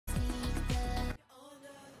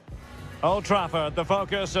Old Trafford, the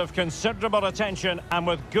focus of considerable attention, and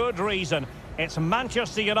with good reason. It's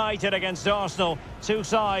Manchester United against Arsenal, two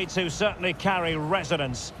sides who certainly carry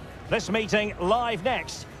resonance. This meeting live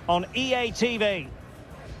next on EA TV.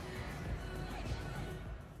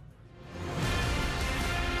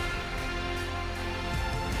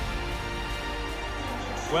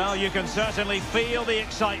 Well, you can certainly feel the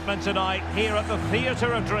excitement tonight here at the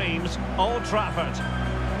Theatre of Dreams, Old Trafford.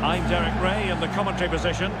 I'm Derek Ray in the commentary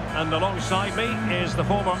position, and alongside me is the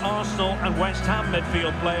former Arsenal and West Ham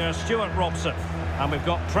midfield player Stuart Robson. And we've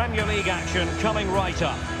got Premier League action coming right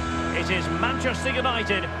up. It is Manchester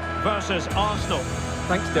United versus Arsenal.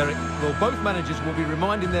 Thanks, Derek. Well, both managers will be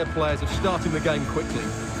reminding their players of starting the game quickly,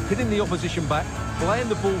 hitting the opposition back, playing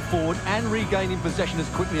the ball forward and regaining possession as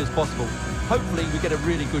quickly as possible. Hopefully we get a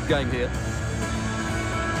really good game here.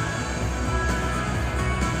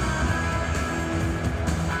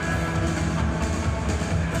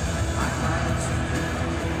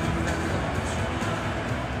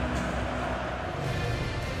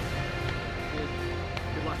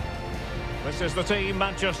 This is the team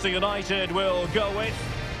Manchester United will go with.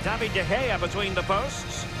 David De Gea between the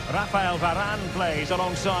posts. Rafael Varane plays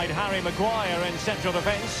alongside Harry Maguire in central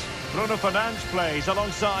defence. Bruno Fernandes plays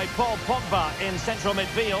alongside Paul Pogba in central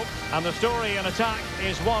midfield. And the story in attack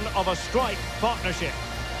is one of a strike partnership.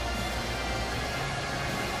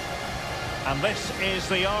 And this is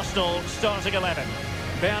the Arsenal starting 11.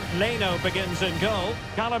 Bernd Leno begins in goal.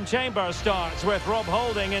 Callum Chambers starts with Rob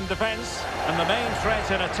Holding in defence. And the main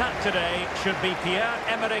threat in attack today should be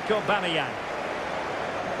Pierre-Emerick Aubameyang.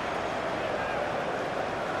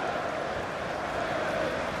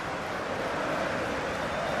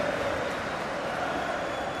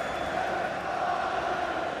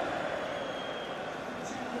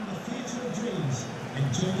 From the Theatre of Dreams,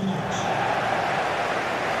 enjoy the match.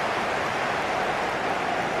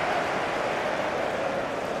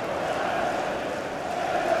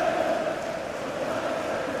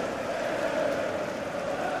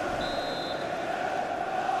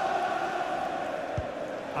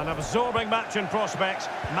 An absorbing match in prospect.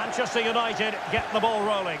 Manchester United get the ball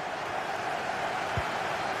rolling.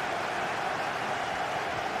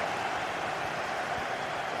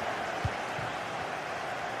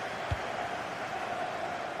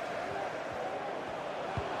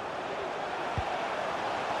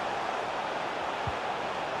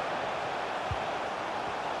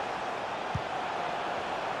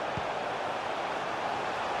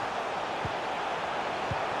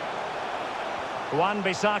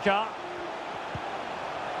 Wan-Bissaka.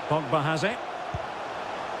 Pogba has it.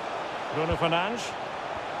 Bruno Fernandes.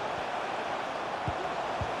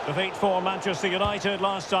 Defeat for Manchester United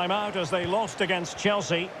last time out as they lost against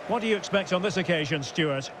Chelsea. What do you expect on this occasion,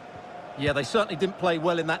 Stuart? Yeah, they certainly didn't play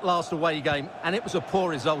well in that last away game, and it was a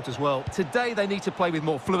poor result as well. Today they need to play with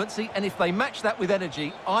more fluency, and if they match that with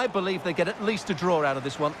energy, I believe they get at least a draw out of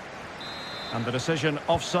this one. And the decision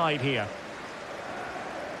offside here.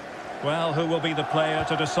 Well, who will be the player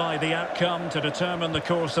to decide the outcome, to determine the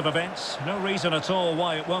course of events? No reason at all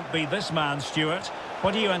why it won't be this man, Stuart.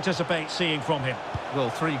 What do you anticipate seeing from him? Well,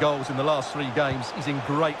 3 goals in the last 3 games. He's in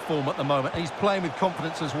great form at the moment, and he's playing with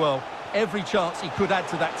confidence as well. Every chance he could add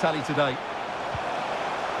to that tally today.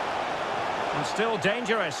 And still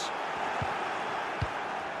dangerous.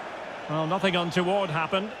 Well, nothing untoward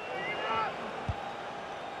happened.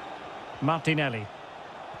 Martinelli.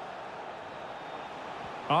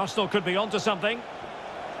 Arsenal could be onto something.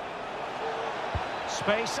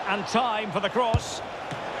 Space and time for the cross.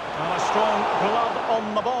 And a strong glove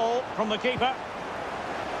on the ball from the keeper.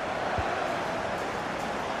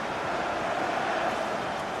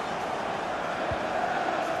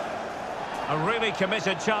 A really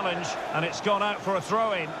committed challenge, and it's gone out for a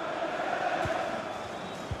throw-in.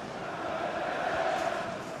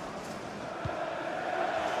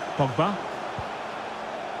 Pogba.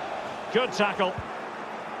 Good tackle.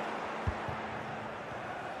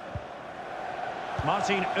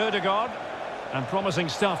 Martin Ødegaard, and promising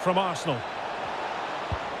stuff from Arsenal.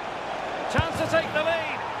 Chance to take the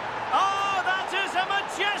lead. Oh, that is a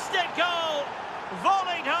majestic goal!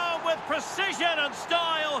 Volleyed home with precision and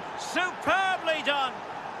style. Superbly done.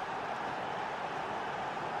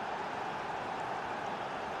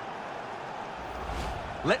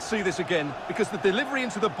 Let's see this again, because the delivery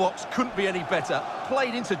into the box couldn't be any better.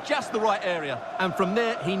 Played into just the right area, and from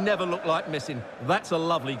there, he never looked like missing. That's a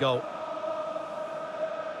lovely goal.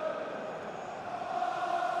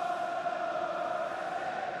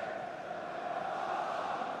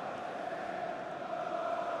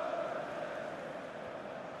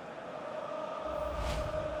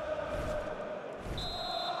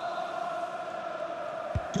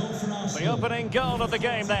 Goal for The Arsenal. opening goal of the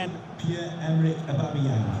game then. Pierre-Emerick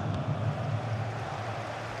Aubameyang.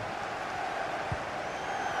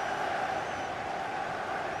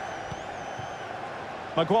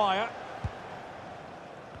 Maguire.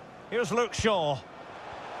 Here's Luke Shaw.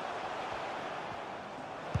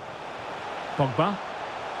 Pogba.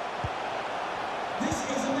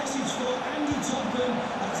 This is a message for Andy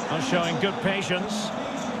Topman. Not showing good patience.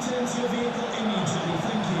 Please return to your vehicle immediately.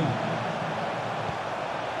 Thank you.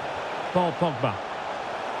 Paul Pogba.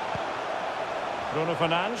 Bruno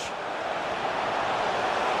Fernandes.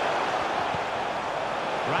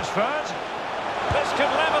 Rashford. This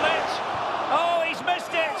could level it. Oh, he's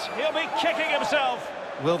missed it. He'll be kicking himself.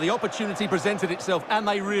 Well, the opportunity presented itself, and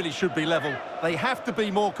they really should be level. They have to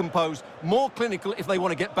be more composed, more clinical if they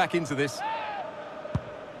want to get back into this.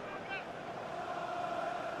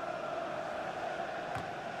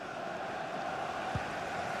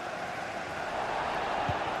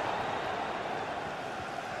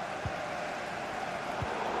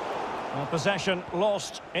 Well, possession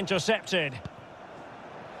lost, intercepted.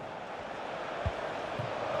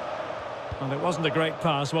 Well, it wasn't a great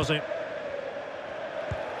pass, was it?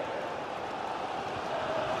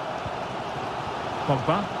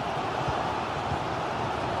 Pogba.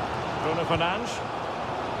 Bruno Fernandes.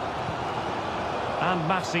 And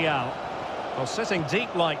Martial. Well, sitting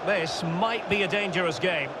deep like this might be a dangerous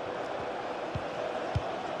game.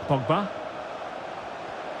 Pogba.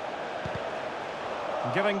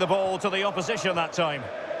 Giving the ball to the opposition that time.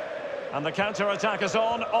 And the counter-attack is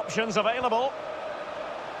on, options available.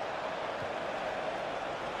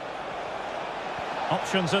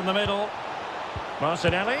 Options in the middle.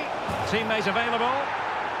 Martinelli, teammate available.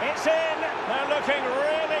 It's in. They're looking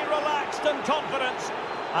really relaxed and confident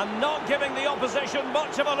and not giving the opposition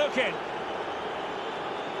much of a look in.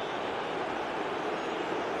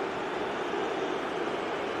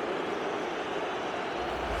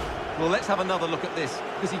 Well, let's have another look at this,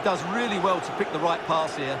 because he does really well to pick the right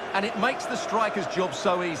pass here, and it makes the striker's job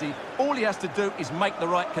so easy. All he has to do is make the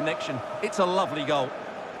right connection. It's a lovely goal.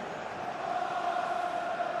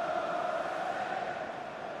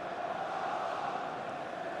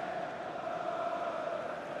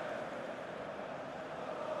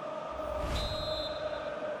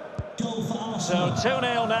 Goal for So Arsenal.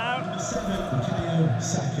 2-0 now. Number 7, Bukayo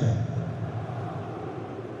Saka.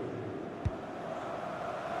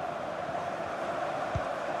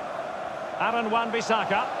 Aaron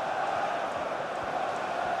Wan-Bissaka.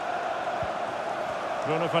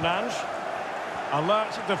 Bruno Fernandes.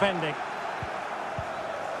 Alert defending.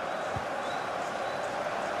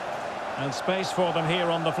 And space for them here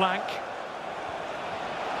on the flank.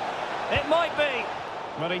 It might be.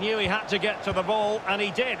 But he knew he had to get to the ball, and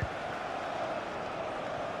he did.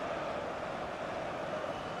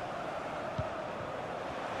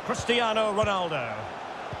 Cristiano Ronaldo.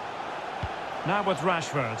 Now with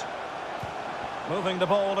Rashford. Moving the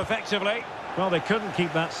ball effectively. Well, they couldn't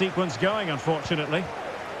keep that sequence going, unfortunately.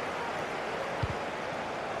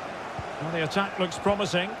 Well, the attack looks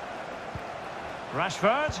promising.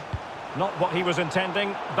 Rashford. Not what he was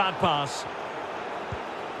intending. Bad pass.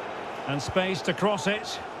 And space to cross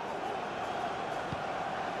it.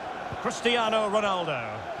 Cristiano Ronaldo.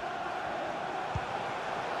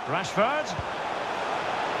 Rashford.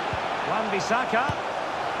 Wan-Bissaka.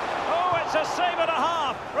 Oh, it's a save and a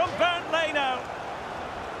half from Bernd Leno.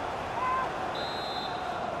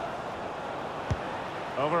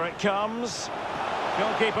 Over it comes.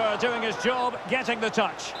 Goalkeeper doing his job, getting the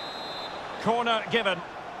touch. Corner given.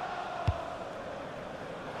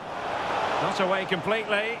 Not away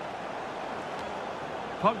completely.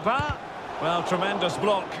 Pogba. Well, tremendous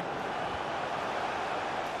block.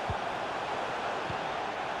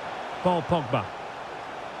 Paul Pogba.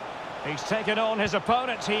 He's taken on his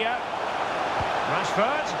opponent here.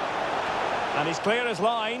 Rashford. And he's clear as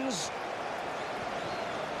lines.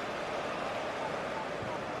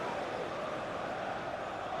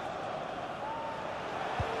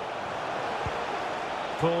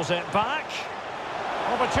 Pulls it back.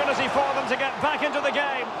 Opportunity for them to get back into the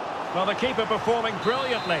game. Well, the keeper performing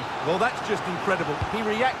brilliantly. Well, that's just incredible. He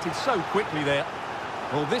reacted so quickly there.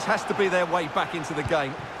 Well, this has to be their way back into the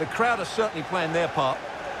game. The crowd are certainly playing their part.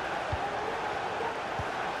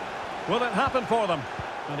 Will it happen for them?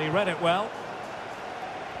 And he read it well.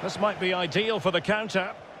 This might be ideal for the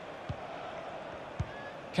counter.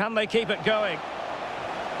 Can they keep it going?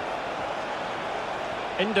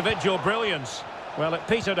 Individual brilliance. Well, it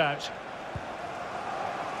petered out.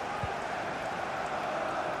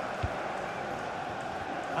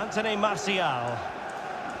 Anthony Martial.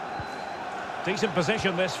 Decent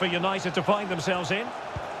position this for United to find themselves in.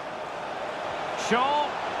 Shaw.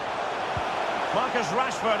 Marcus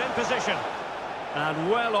Rashford in position. And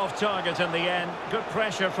well off target in the end. Good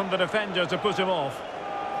pressure from the defender to put him off.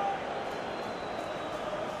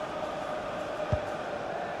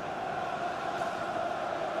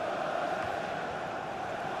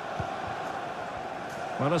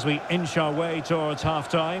 Well, as we inch our way towards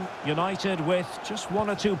half-time, United with just one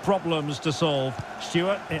or two problems to solve.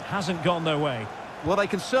 Stuart, it hasn't gone their way. Well, they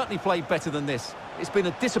can certainly play better than this. It's been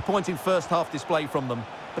a disappointing first-half display from them.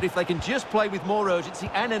 But if they can just play with more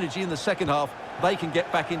urgency and energy in the second half, they can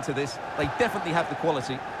get back into this. They definitely have the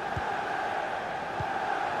quality.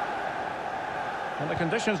 And the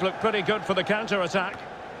conditions look pretty good for the counter-attack.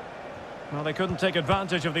 Well, they couldn't take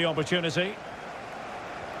advantage of the opportunity.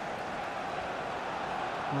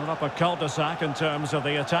 Not up a cul-de-sac in terms of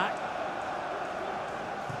the attack.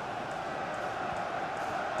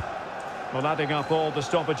 Well, adding up all the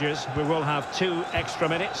stoppages, we will have 2 extra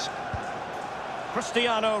minutes.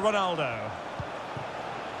 Cristiano Ronaldo.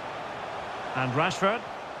 And Rashford.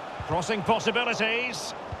 Crossing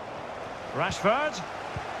possibilities. Rashford.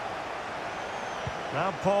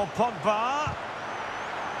 Now Paul Pogba.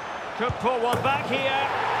 Could pull one back here.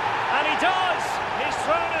 And he does! He's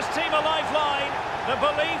thrown his team a lifeline. The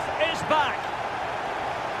belief is back.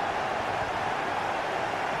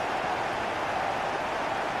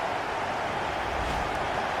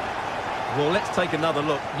 Well, let's take another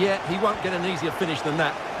look. Yeah, he won't get an easier finish than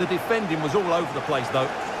that. The defending was all over the place, though.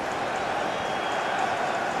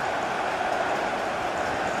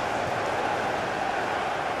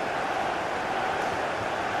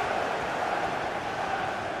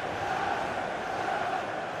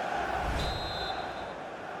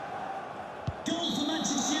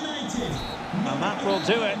 And that will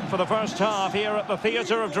do it for the first half here at the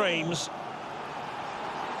Theatre of Dreams.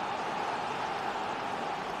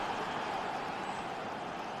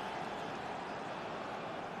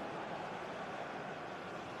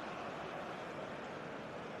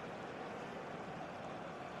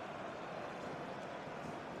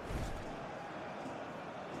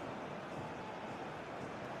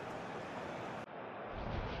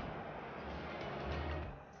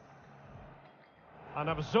 An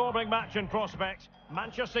absorbing match in prospect.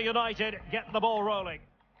 Manchester United get the ball rolling.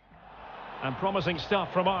 And promising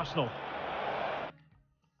stuff from Arsenal.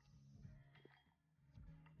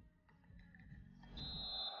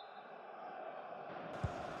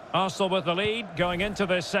 Arsenal with the lead going into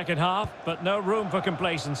this second half, but no room for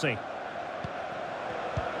complacency.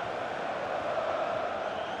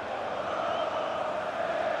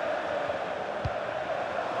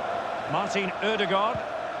 Martin Odegaard.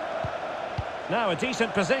 Now a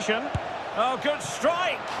decent position. Oh, good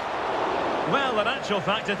strike! Well, in actual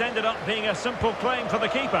fact, it ended up being a simple claim for the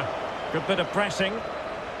keeper. Good bit of pressing.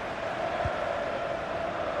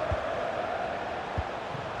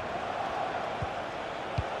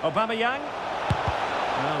 Aubameyang.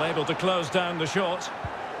 Well, able to close down the shot.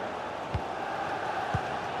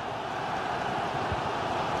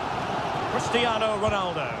 Cristiano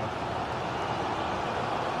Ronaldo.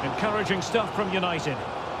 Encouraging stuff from United.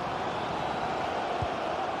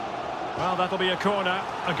 Well, that'll be a corner.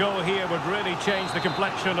 A goal here would really change the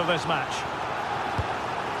complexion of this match.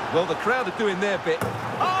 Well, the crowd are doing their bit. Oh,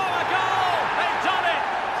 a goal! They've done it!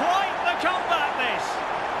 Quite the comeback, this!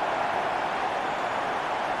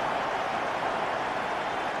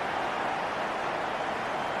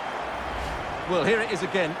 Well, here it is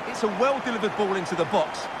again. It's a well-delivered ball into the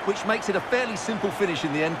box, which makes it a fairly simple finish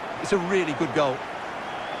in the end. It's a really good goal.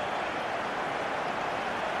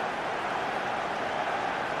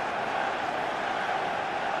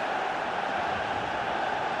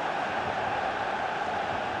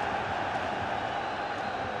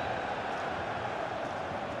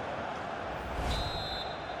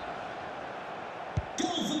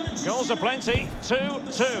 Goals are plenty.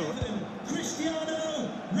 2-2. Cristiano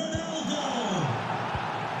Ronaldo.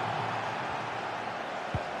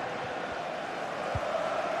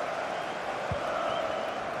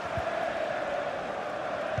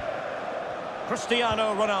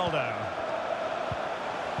 Cristiano Ronaldo.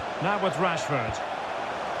 Now with Rashford.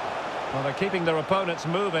 Well, they're keeping their opponents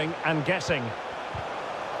moving and guessing.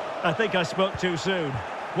 I think I spoke too soon.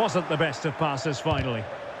 Wasn't the best of passes finally.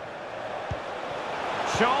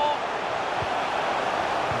 Shaw.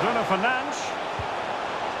 Bruno Fernandes.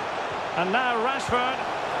 And now Rashford.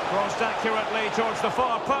 Crossed accurately towards the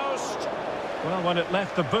far post. Well, when it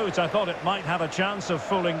left the boot, I thought it might have a chance of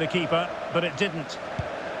fooling the keeper, but it didn't.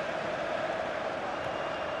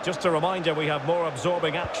 Just a reminder, we have more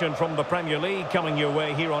absorbing action from the Premier League coming your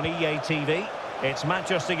way here on EA TV. It's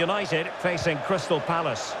Manchester United facing Crystal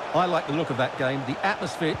Palace. I like the look of that game. The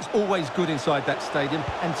atmosphere is always good inside that stadium,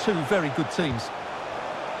 and two very good teams.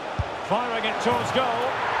 Firing it towards goal.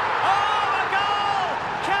 Oh, a goal!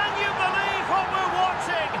 Can you believe what we're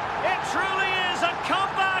watching? It truly is a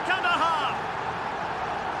comeback and a half.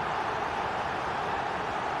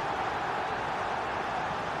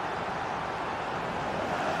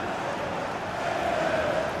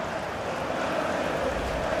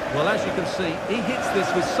 Well, as you can see, he hits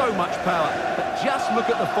this with so much power, but just look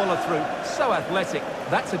at the follow-through. So athletic.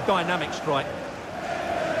 That's a dynamic strike.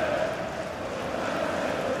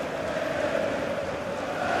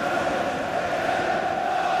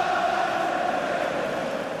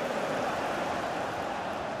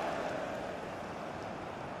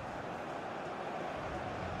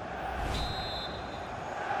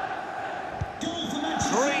 Goal for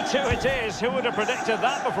Manchester. 3-2 it is. Who would have predicted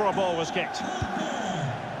that before a ball was kicked?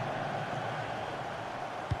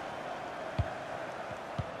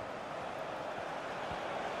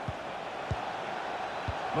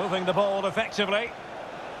 Moving the ball effectively.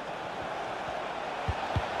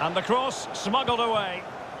 And the cross smuggled away.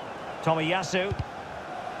 Tomiyasu.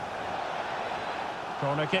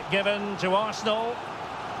 Corner kick given to Arsenal.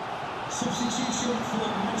 Substitution for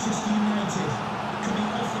Manchester United. Coming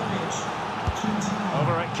off the pitch. 29.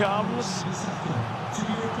 Over it comes. To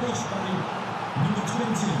be replaced by number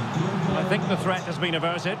 20. I think the threat has been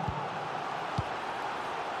averted.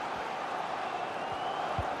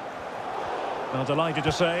 Well, delighted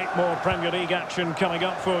to say, more Premier League action coming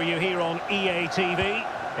up for you here on EA TV.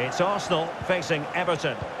 It's Arsenal facing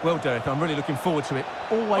Everton. Well, Derek, I'm really looking forward to it.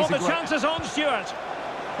 Always Oh, a the great... chance is on, Stuart.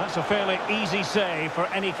 That's a fairly easy save for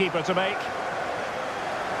any keeper to make.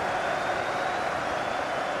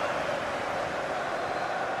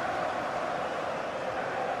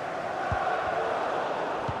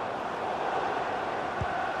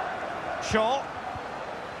 Shaw.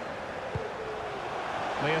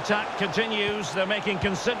 The attack continues. They're making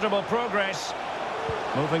considerable progress.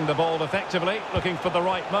 Moving the ball effectively, looking for the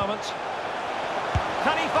right moment.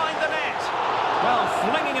 Can he find the net? Well,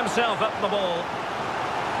 flinging himself up the ball.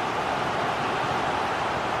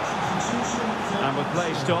 And with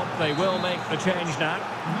play stopped, they will make the change now.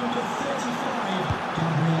 Number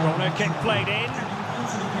 35. Corner kick played in.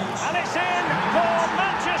 And it's in for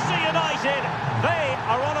Manchester United. They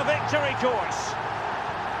are on a victory course.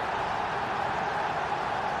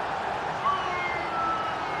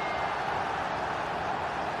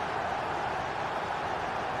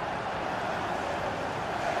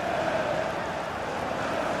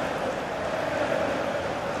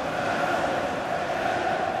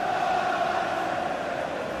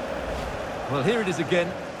 Well, here it is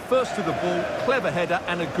again. First to the ball, clever header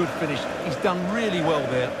and a good finish. He's done really well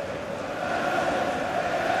there.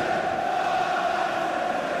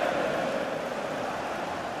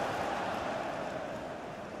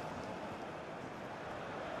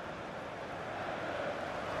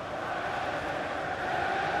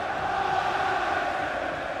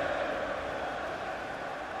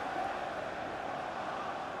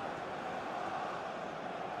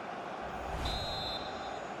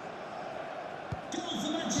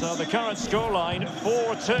 So the current scoreline,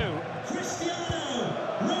 4-2. Cristiano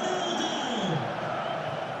Ronaldo.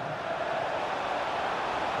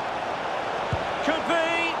 Could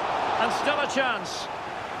be, and still a chance.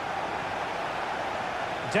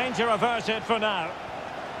 Danger averted for now.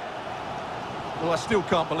 Well, I still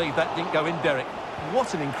can't believe that didn't go in, Derek.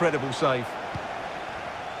 What an incredible save.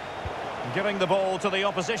 Giving the ball to the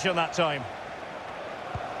opposition that time.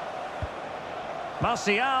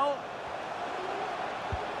 Martial.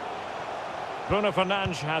 Bruno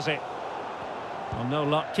Fernandes has it. Well, no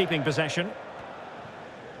luck keeping possession.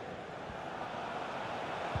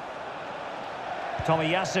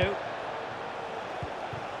 Tomiyasu.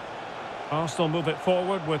 Arsenal move it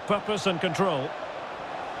forward with purpose and control.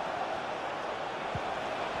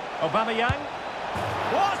 Aubameyang.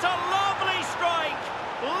 What a lovely strike!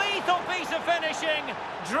 Lethal piece of finishing.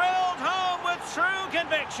 Drilled home with true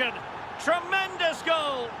conviction. Tremendous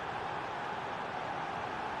goal.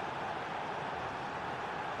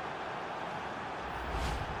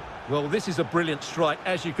 Well, this is a brilliant strike,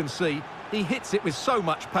 as you can see. He hits it with so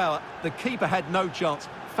much power. The keeper had no chance.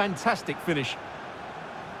 Fantastic finish.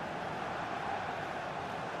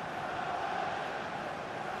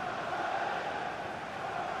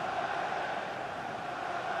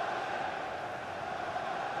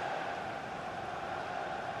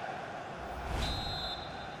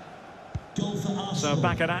 Goal for Arsenal. So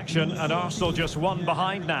back in action, and Arsenal just one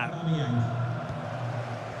behind now. Aubameyang.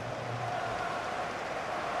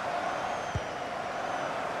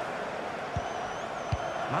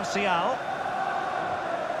 Martial.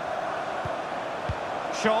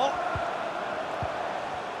 Shaw.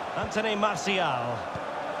 Anthony Martial.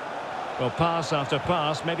 Well, pass after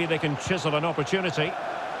pass, maybe they can chisel an opportunity.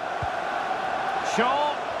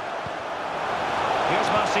 Shaw. Here's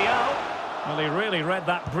Martial. Well, he really read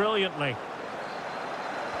that brilliantly.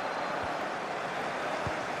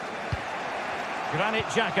 Granit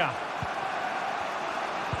Xhaka.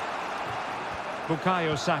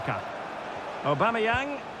 Bukayo Saka.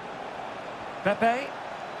 Aubameyang. Pepe.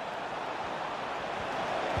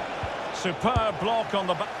 Superb block on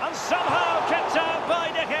the back. And somehow kept out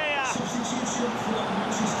by De Gea.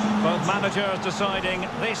 Both managers deciding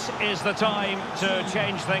this is the time to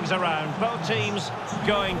change things around. Both teams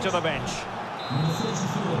going to the bench. Number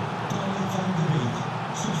 34, Donny van de Beek.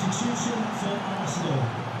 Substitution for Arsenal.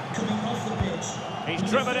 Coming off the pitch. He's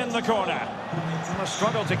driven in the corner. And a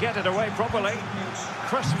struggle to get it away properly.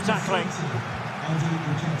 Crisp tackling.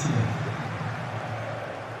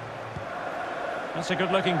 That's a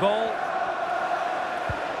good-looking ball.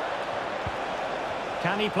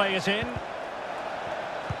 Can he play it in?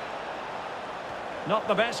 Not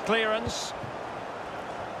the best clearance.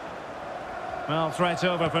 Well, threat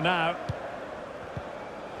over for now.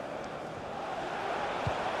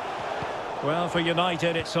 Well, for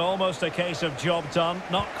United, it's almost a case of job done.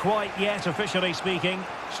 Not quite yet, officially speaking.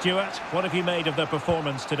 Stuart, what have you made of their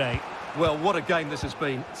performance today? Well, what a game this has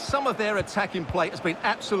been. Some of their attacking play has been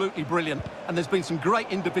absolutely brilliant, and there's been some great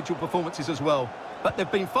individual performances as well. But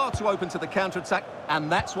they've been far too open to the counter-attack,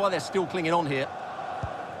 and that's why they're still clinging on here.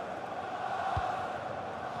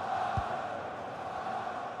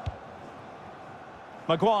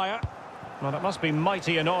 Maguire. Well, that must be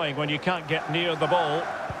mighty annoying when you can't get near the ball.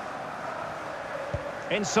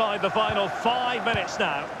 Inside the final 5 minutes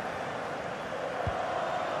now.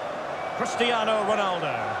 Cristiano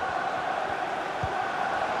Ronaldo.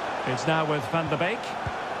 It's now with Van de Beek.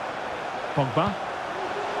 Pogba.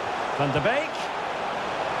 Van de Beek.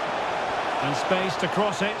 And space to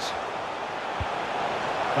cross it.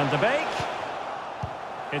 Van de Beek.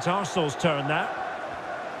 It's Arsenal's turn now.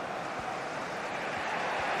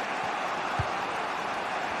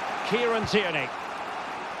 Kieran Tierney.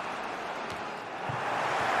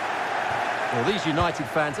 Well, these United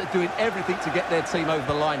fans are doing everything to get their team over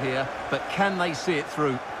the line here, but can they see it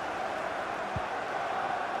through?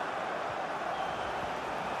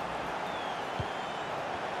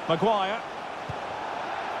 Maguire.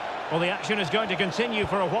 Well, the action is going to continue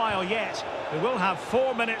for a while yet. We will have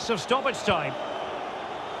 4 minutes of stoppage time.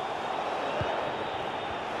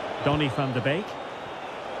 Donny van de Beek.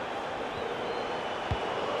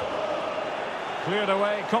 Cleared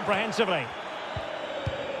away comprehensively.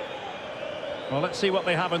 Well, let's see what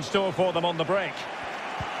they have in store for them on the break.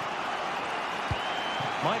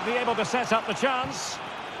 Might be able to set up the chance.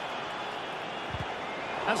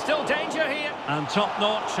 And still danger here. And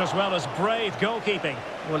top-notch as well as brave goalkeeping.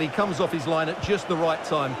 Well, he comes off his line at just the right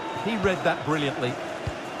time. He read that brilliantly.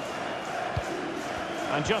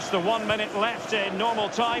 And just the 1 minute left in normal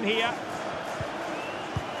time here.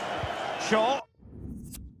 Shaw.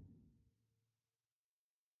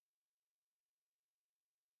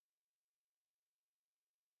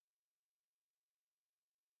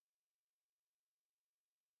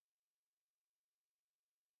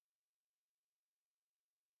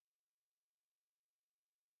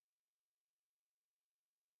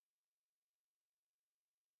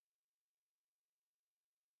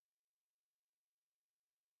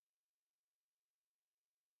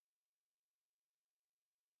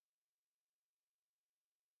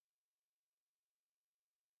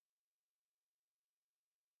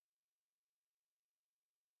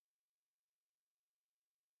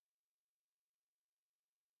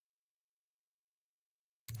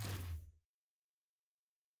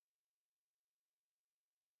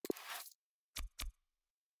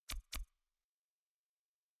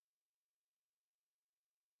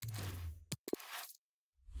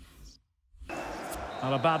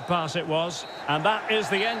 Well, a bad pass it was. And that is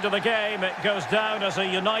the end of the game. It goes down as a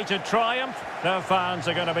United triumph. Their fans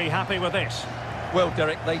are going to be happy with this. Well,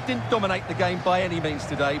 Derek, they didn't dominate the game by any means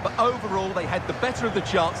today, but overall they had the better of the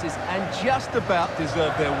chances and just about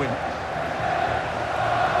deserved their win.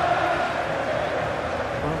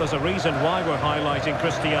 Well, there's a reason why we're highlighting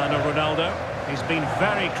Cristiano Ronaldo. He's been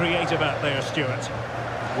very creative out there, Stuart.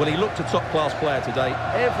 Well, he looked a top-class player today.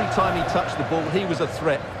 Every time he touched the ball, he was a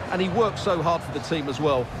threat. And he worked so hard for the team as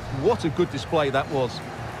well. What a good display that was.